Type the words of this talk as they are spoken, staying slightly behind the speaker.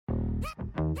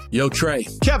Yo, Trey.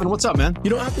 Kevin, what's up, man? You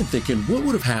know, I've been thinking, what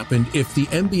would have happened if the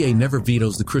NBA never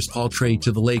vetoes the Chris Paul trade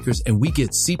to the Lakers and we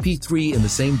get CP3 in the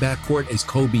same backcourt as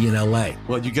Kobe in LA?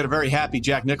 Well, you get a very happy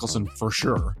Jack Nicholson for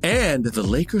sure. And the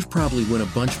Lakers probably win a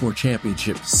bunch more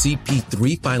championships.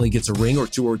 CP3 finally gets a ring or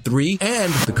 2 or 3,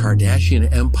 and the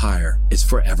Kardashian empire is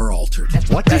forever altered.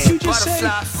 What did you just say?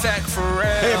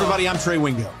 Hey, everybody, I'm Trey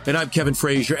Wingo. And I'm Kevin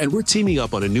Frazier, and we're teaming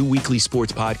up on a new weekly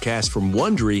sports podcast from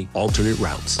Wondery, Alternate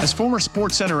Routes. As former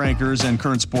Sports Center anchors and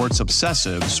current sports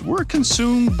obsessives, we're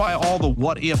consumed by all the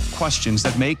what-if questions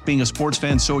that make being a sports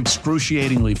fan so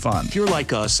excruciatingly fun. If you're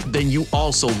like us, then you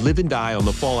also live and die on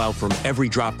the fallout from every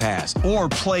drop pass. Or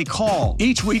play call.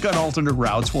 Each week on Alternate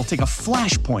Routes, we'll take a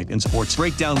flashpoint in sports,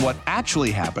 break down what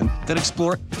actually happened, then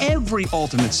explore every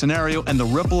alternate scenario and the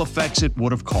ripple effects it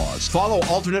would have caused. Follow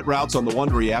Alternate Routes on the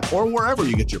Wondery app or wherever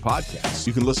you get your podcasts.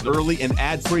 You can listen early and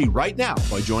ad-free right now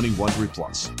by joining Wondery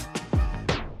Plus.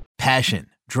 Passion,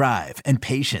 drive, and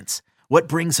patience. What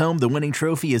brings home the winning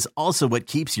trophy is also what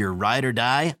keeps your ride or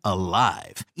die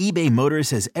alive. eBay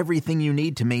Motors has everything you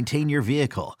need to maintain your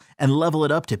vehicle and level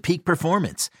it up to peak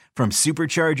performance, from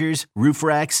superchargers, roof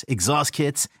racks, exhaust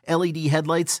kits, LED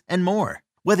headlights, and more.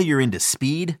 Whether you're into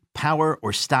speed, power,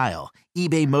 or style,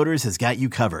 eBay Motors has got you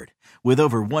covered. With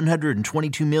over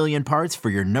 122 million parts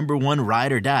for your number one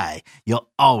ride or die,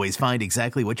 you'll always find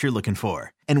exactly what you're looking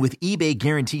for. And with eBay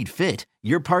Guaranteed Fit,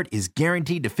 your part is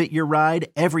guaranteed to fit your ride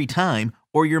every time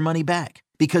or your money back.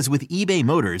 Because with eBay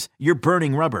Motors, you're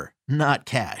burning rubber, not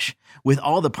cash. With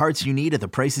all the parts you need at the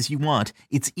prices you want,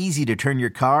 it's easy to turn your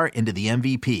car into the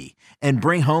MVP and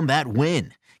bring home that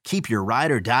win. Keep your ride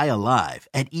or die alive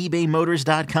at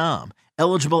ebaymotors.com.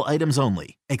 Eligible items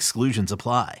only. Exclusions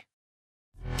apply.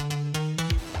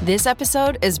 This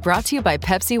episode is brought to you by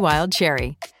Pepsi Wild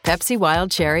Cherry. Pepsi Wild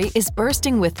Cherry is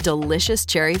bursting with delicious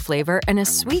cherry flavor and a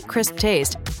sweet, crisp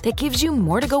taste that gives you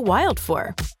more to go wild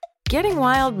for. Getting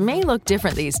wild may look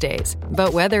different these days,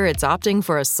 but whether it's opting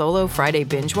for a solo Friday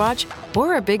binge watch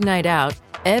or a big night out,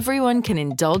 everyone can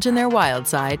indulge in their wild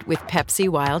side with Pepsi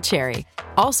Wild Cherry.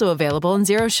 Also available in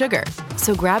Zero Sugar.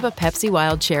 So grab a Pepsi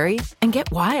Wild Cherry and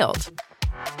get wild.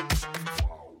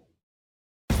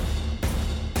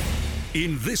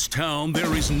 In this town,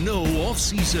 there is no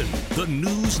off-season. The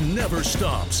news never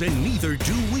stops, and neither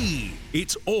do we.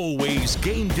 It's always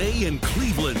game day in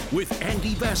Cleveland with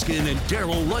Andy Baskin and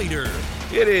Daryl Ryder.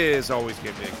 It is always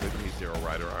game day in Cleveland. He's Daryl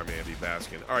Ryder. I'm Andy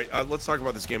Baskin. All right, let's talk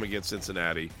about this game against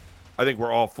Cincinnati. I think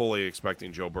we're all fully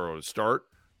expecting Joe Burrow to start.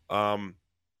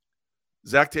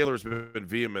 Zach Taylor's been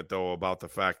vehement, though, about the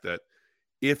fact that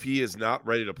if he is not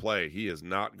ready to play, he is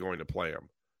not going to play him.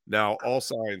 Now, all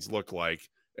signs look like,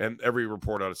 and every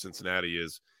report out of Cincinnati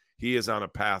is he is on a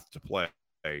path to play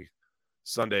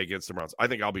Sunday against the Browns. I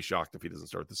think I'll be shocked if he doesn't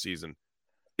start the season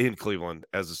in Cleveland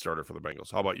as a starter for the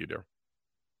Bengals. How about you, Darren?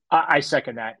 I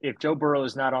second that. If Joe Burrow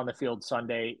is not on the field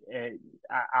Sunday,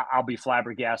 I'll be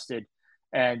flabbergasted.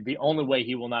 And the only way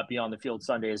he will not be on the field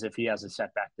Sunday is if he has a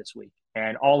setback this week.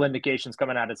 And all indications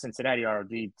coming out of Cincinnati are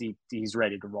he's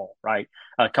ready to roll, right?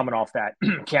 Coming off that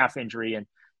calf injury. And,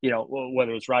 you know,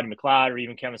 whether it's Rodney McLeod or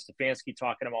even Kevin Stefanski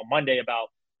talking about Monday about,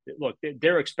 look,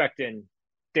 they're expecting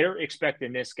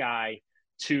this guy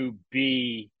to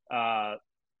be,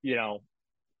 you know,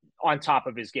 on top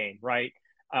of his game, right?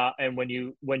 And when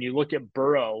you look at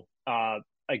Burrow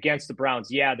against the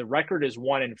Browns, yeah, the record is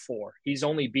 1-4. He's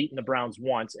only beaten the Browns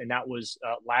once, and that was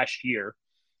last year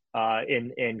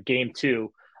in Game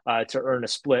 2 to earn a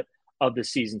split of the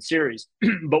season series.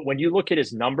 But when you look at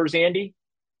his numbers, Andy,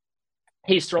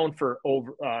 he's thrown for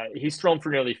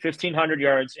nearly 1,500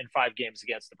 yards in 5 games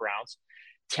against the Browns,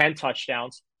 10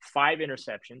 touchdowns, 5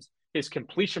 interceptions. His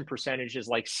completion percentage is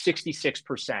like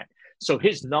 66%. So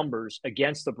his numbers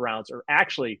against the Browns are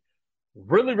actually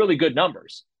really, really good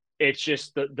numbers. It's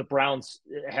just the Browns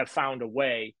have found a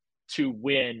way to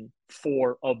win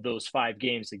 4 of those 5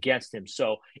 games against him.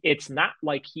 So it's not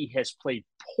like he has played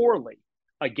poorly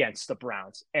against the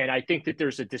Browns. And I think that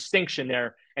there's a distinction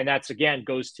there. And that's, again,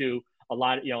 goes to a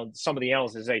lot of, you know, some of the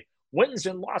analysts say wins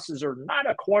and losses are not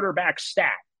a quarterback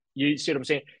stat. You see what I'm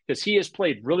saying? Because he has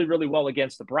played really, really well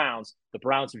against the Browns. The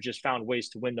Browns have just found ways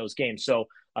to win those games. So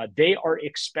they are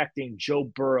expecting Joe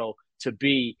Burrow to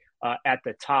be at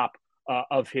the top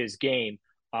of his game.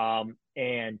 You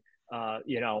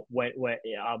know, when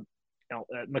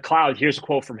McLeod, here's a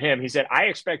quote from him. He said, "I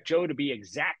expect Joe to be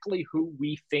exactly who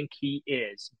we think he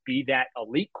is, be that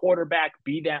elite quarterback,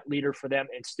 be that leader for them,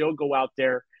 and still go out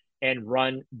there and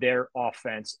run their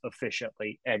offense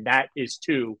efficiently." And that is,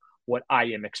 too, what I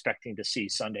am expecting to see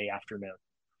Sunday afternoon.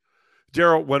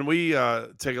 Daryl, when we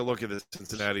take a look at this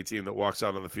Cincinnati team that walks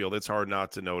out on the field, it's hard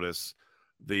not to notice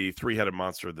the three-headed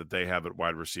monster that they have at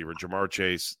wide receiver: Jamar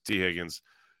Chase, T. Higgins,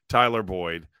 Tyler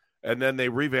Boyd. And then they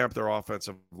revamped their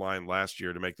offensive line last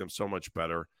year to make them so much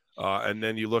better. And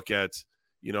then you look at,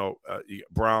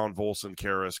 Brown, Volson,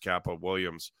 Karras, Kappa,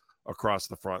 Williams across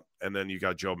the front. And then you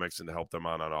got Joe Mixon to help them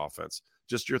on offense.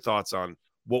 Just your thoughts on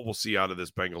what we'll see out of this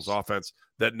Bengals offense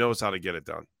that knows how to get it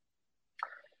done.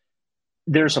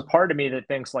 There's a part of me that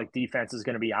thinks like defense is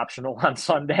going to be optional on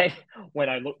Sunday when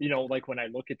I look, when I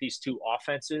look at these two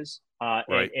offenses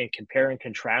Right. and compare and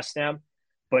contrast them.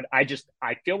 But I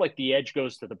feel like the edge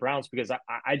goes to the Browns because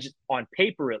I just, on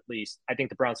paper at least, I think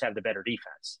the Browns have the better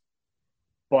defense.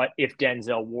 But if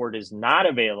Denzel Ward is not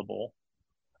available,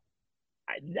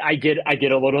 I get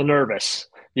a little nervous.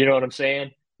 You know what I'm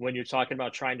saying? When you're talking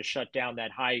about trying to shut down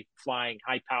that high-flying,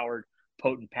 high-powered,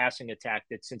 potent passing attack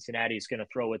that Cincinnati is going to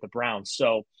throw at the Browns.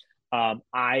 So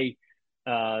I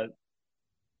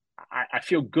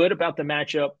feel good about the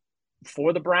matchup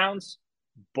for the Browns,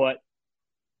 but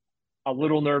a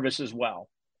little nervous as well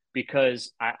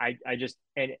because I just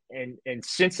and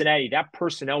Cincinnati, that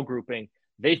personnel grouping,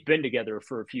 they've been together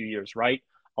for a few years, right?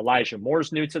 Elijah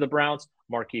Moore's new to the Browns.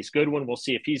 Marquise Goodwin, we'll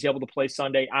see if he's able to play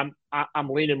Sunday. I'm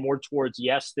leaning more towards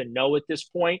yes than no at this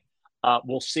point.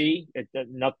 We'll see.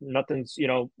 Nothing's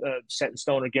set in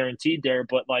stone or guaranteed there,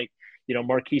 but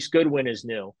Marquise Goodwin is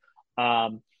new.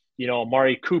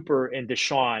 Amari Cooper and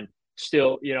Deshaun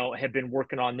still have been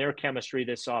working on their chemistry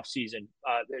this offseason.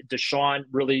 Deshaun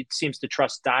really seems to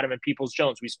trust Donovan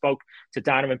Peoples-Jones. We spoke to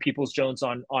Donovan Peoples-Jones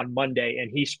on Monday, and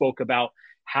he spoke about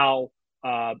how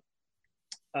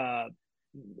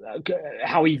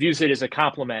he views it as a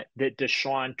compliment that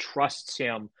Deshaun trusts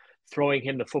him throwing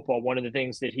him the football. One of the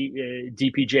things that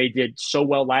DPJ did so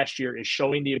well last year is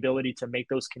showing the ability to make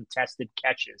those contested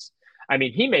catches. I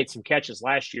mean, he made some catches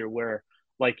last year where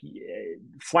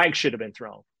flags should have been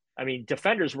thrown. I mean,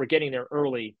 defenders were getting there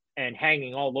early and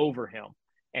hanging all over him,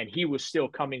 and he was still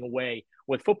coming away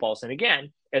with footballs. And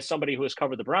again, as somebody who has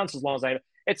covered the Browns as long as I have,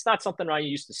 it's not something I'm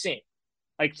used to seeing.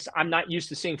 I'm not used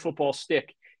to seeing football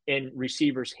stick in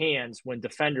receivers' hands when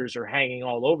defenders are hanging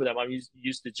all over them. I'm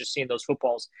used to just seeing those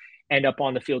footballs end up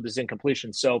on the field as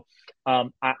incompletion. So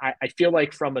I feel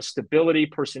like from a stability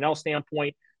personnel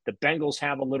standpoint, the Bengals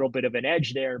have a little bit of an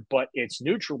edge there, but it's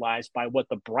neutralized by what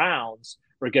the Browns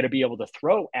are going to be able to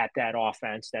throw at that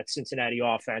offense, that Cincinnati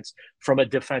offense, from a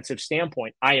defensive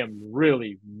standpoint. I am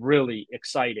really, really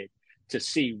excited to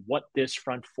see what this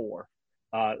front four,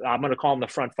 I'm going to call them the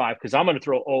front five because I'm going to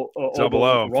throw Double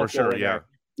O for sure, yeah. There.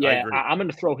 Yeah, I'm going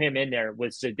to throw him in there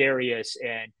with Za'Darius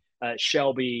and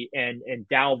Shelby and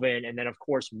Dalvin, and then, of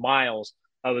course, Miles.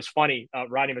 It was funny.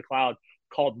 Rodney McLeod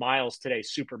called Miles today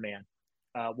Superman.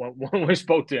 When we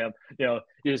spoke to him,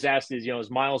 he was asked, has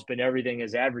Miles been everything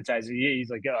as advertised? He's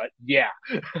like, yeah,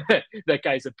 that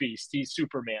guy's a beast. He's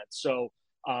Superman. So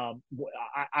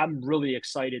I'm really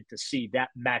excited to see that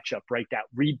matchup, right? That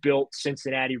rebuilt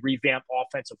Cincinnati revamped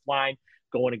offensive line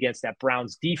going against that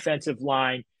Browns defensive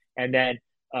line. And then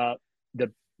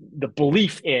the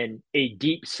belief in a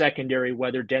deep secondary,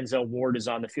 whether Denzel Ward is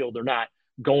on the field or not,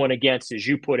 going against, as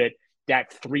you put it,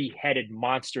 that three-headed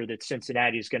monster that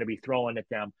Cincinnati is going to be throwing at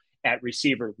them at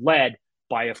receiver, led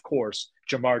by, of course,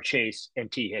 Jamar Chase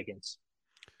and T. Higgins.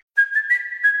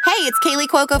 Hey, it's Kaylee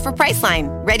Cuoco for Priceline.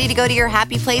 Ready to go to your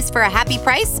happy place for a happy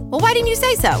price? Well, why didn't you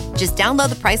say so? Just download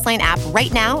the Priceline app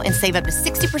right now and save up to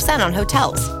 60% on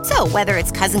hotels. So whether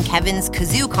it's Cousin Kevin's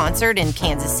Kazoo Concert in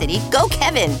Kansas City, go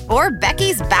Kevin, or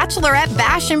Becky's Bachelorette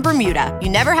Bash in Bermuda, you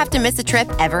never have to miss a trip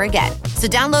ever again. So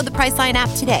download the Priceline app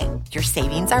today. Your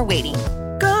savings are waiting.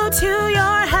 Go to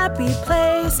your happy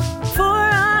place for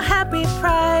a happy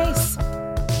price.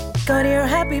 Go to your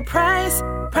happy price,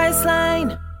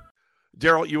 Priceline.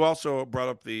 Daryl, you also brought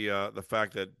up the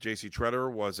fact that J.C.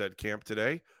 Treader was at camp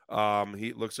today.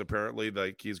 He looks apparently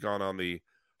like he's gone on the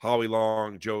Howie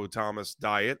Long, Joe Thomas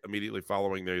diet immediately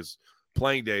following his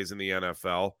playing days in the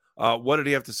NFL. What did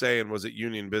he have to say, and was it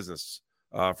union business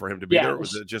for him to be there? Or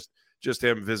was it just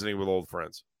him visiting with old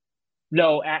friends?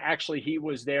 No, actually, he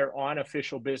was there on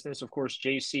official business. Of course,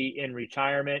 JC in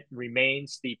retirement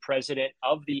remains the president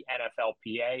of the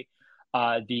NFLPA.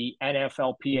 The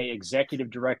NFLPA executive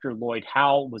director, Lloyd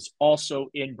Howell, was also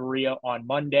in Berea on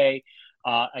Monday.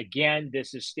 Again,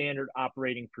 this is standard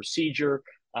operating procedure.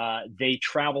 They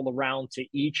travel around to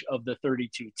each of the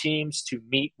 32 teams to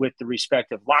meet with the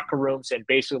respective locker rooms and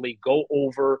basically go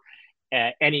over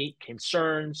any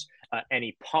concerns,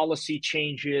 any policy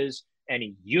changes,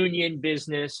 any union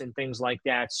business and things like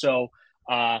that. So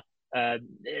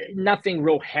nothing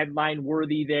real headline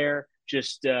worthy there,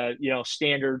 just,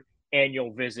 standard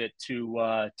annual visit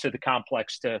to the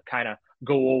complex to kind of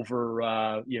go over,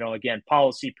 again,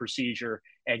 policy, procedure,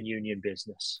 and union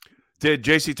business. Did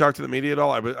JC talk to the media at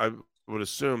all? I would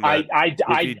assume that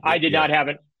I did not have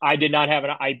it.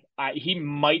 He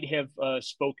might have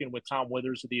spoken with Tom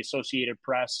Withers of the Associated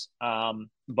Press,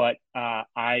 but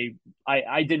I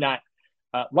did not.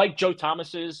 Like Joe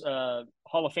Thomas's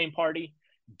Hall of Fame party,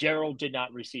 Daryl did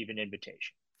not receive an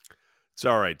invitation. It's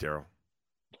all right, Daryl.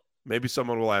 Maybe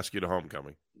someone will ask you to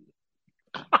homecoming.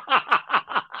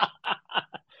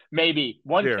 Maybe.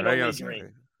 One Here, can only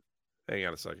dream. Hang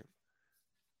on a second.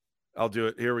 I'll do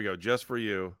it. Here we go. Just for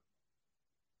you.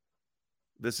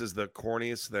 This is the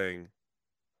corniest thing.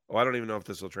 Oh, I don't even know if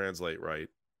this will translate right.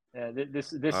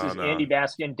 This is Andy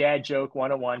Baskin, Dad Joke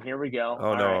 101. Here we go.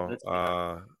 Oh, no.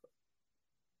 Right,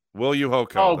 will you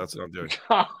Hoko? Oh. That's what I'm doing.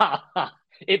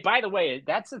 By the way,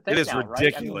 that's the thing. It is now,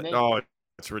 ridiculous. Right? I mean,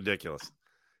 it's ridiculous.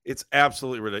 It's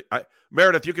absolutely ridiculous.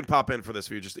 Meredith, you can pop in for this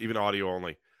view, just even audio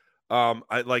only.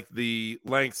 I like the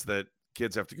lengths that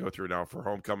kids have to go through now for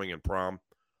homecoming and prom,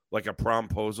 like a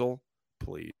promposal.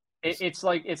 Please, it's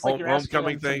like you're asking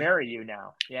them to marry you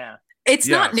now. Yeah, it's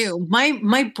not new.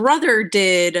 My brother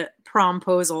did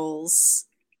promposals,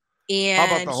 and how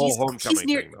about the whole homecoming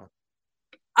thing though?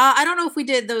 I don't know if we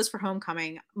did those for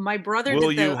homecoming. My brother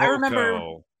did those. I remember.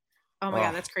 Oh my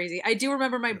God, that's crazy. I do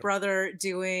remember my brother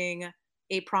doing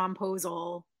a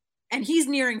promposal, and he's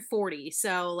nearing 40.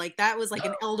 So like that was like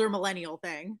an elder millennial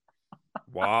thing.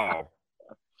 Wow.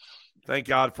 Thank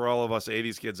God for all of us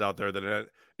 80s kids out there that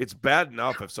it's bad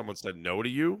enough if someone said no to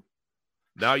you.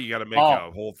 Now you got to make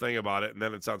a whole thing about it, and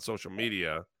then it's on social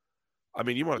media. I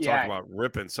mean, you want to talk about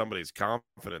ripping somebody's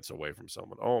confidence away from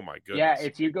someone. Oh, my goodness. Yeah,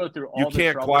 if you go through all you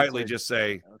can't quietly just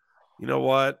say, you know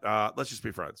what, let's just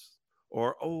be friends.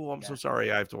 Or, I'm so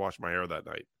sorry I have to wash my hair that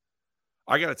night.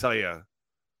 I got to tell you.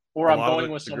 Or I'm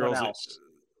going with someone else.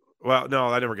 Well, no,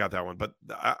 I never got that one. But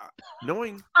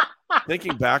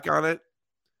thinking back on it,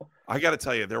 I got to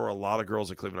tell you, there were a lot of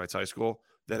girls at Cleveland Heights High School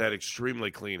that had extremely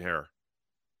clean hair.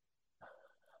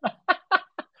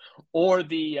 Or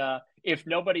if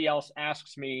nobody else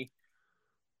asks me,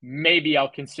 maybe I'll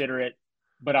consider it,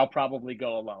 but I'll probably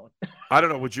go alone. I don't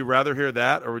know. Would you rather hear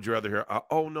that, or would you rather hear,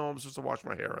 oh, no, I'm supposed to wash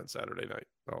my hair on Saturday night?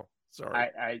 Oh,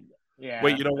 sorry. Yeah.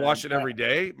 Wait, you don't wash it every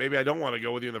day? Maybe I don't want to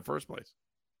go with you in the first place.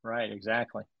 Right,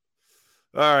 exactly.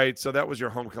 All right, so that was your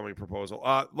homecoming proposal.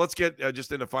 Let's get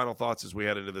just into final thoughts as we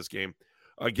head into this game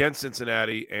against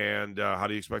Cincinnati, and how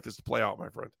do you expect this to play out, my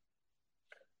friend?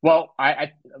 Well,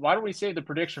 why don't we save the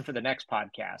prediction for the next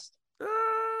podcast?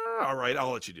 All right,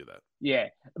 I'll let you do that. Yeah,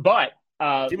 but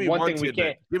give me one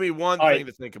thing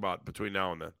to think about between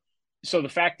now and then. So the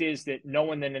fact is that no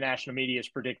one in the national media is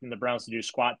predicting the Browns to do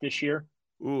squat this year.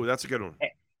 Ooh, that's a good one.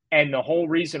 And the whole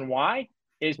reason why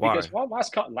is because,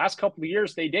 last couple of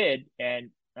years they did, and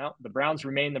the Browns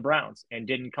remain the Browns and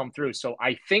didn't come through. So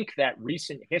I think that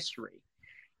recent history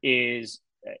is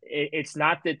it's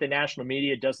not that the national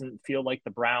media doesn't feel like the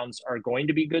Browns are going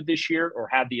to be good this year or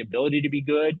have the ability to be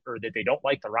good, or that they don't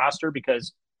like the roster,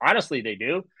 because honestly they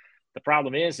do. The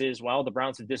problem is the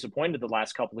Browns have disappointed the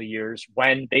last couple of years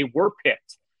when they were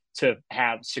picked to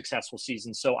have successful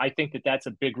seasons. So I think that that's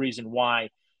a big reason why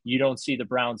you don't see the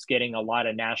Browns getting a lot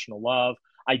of national love.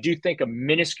 I do think a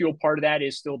minuscule part of that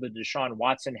is still the Deshaun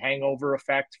Watson hangover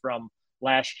effect from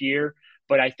last year,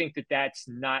 but I think that that's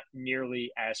not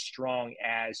nearly as strong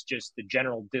as just the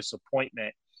general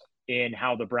disappointment in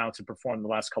how the Browns have performed the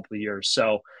last couple of years.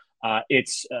 So I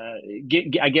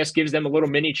guess gives them a little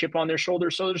mini chip on their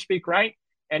shoulder, so to speak, right?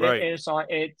 And right.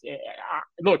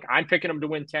 Look, I'm picking them to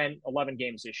win 10, 11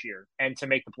 games this year and to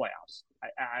make the playoffs.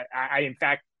 I in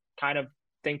fact, kind of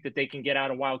think that they can get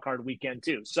out a wild card weekend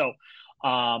too. So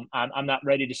I'm not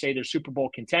ready to say they're Super Bowl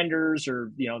contenders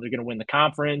or, they're going to win the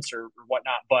conference or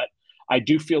whatnot, but I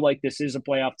do feel like this is a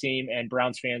playoff team, and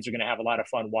Browns fans are going to have a lot of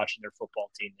fun watching their football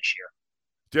team this year.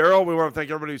 Daryl, we want to thank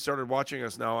everybody who started watching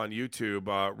us now on YouTube.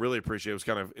 Really appreciate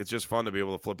it. It's just fun to be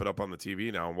able to flip it up on the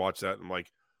TV now and watch that. I'm like,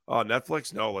 oh,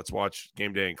 Netflix? No, let's watch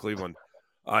Game Day in Cleveland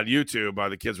on YouTube.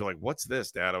 The kids were like, what's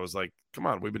this, Dad? I was like, come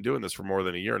on, we've been doing this for more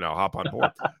than a year now. Hop on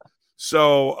board.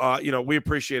 So, we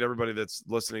appreciate everybody that's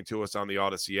listening to us on the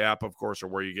Odyssey app, of course, or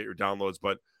where you get your downloads.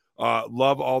 But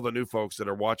love all the new folks that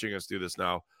are watching us do this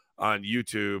now on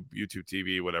YouTube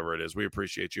TV, whatever it is. We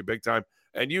appreciate you big time.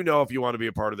 And if you want to be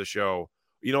a part of the show,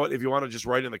 you know what? If you want to just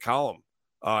write in the column,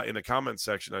 in the comments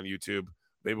section on YouTube,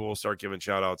 maybe we'll start giving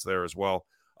shout outs there as well.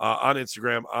 On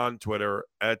Instagram, on Twitter,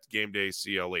 at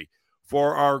GameDayCLE.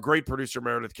 For our great producer,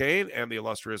 Meredith Kane, and the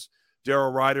illustrious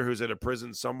Daryl Ryder, who's in a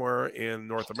prison somewhere in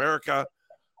North America,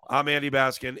 I'm Andy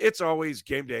Baskin. It's always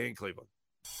Game Day in Cleveland.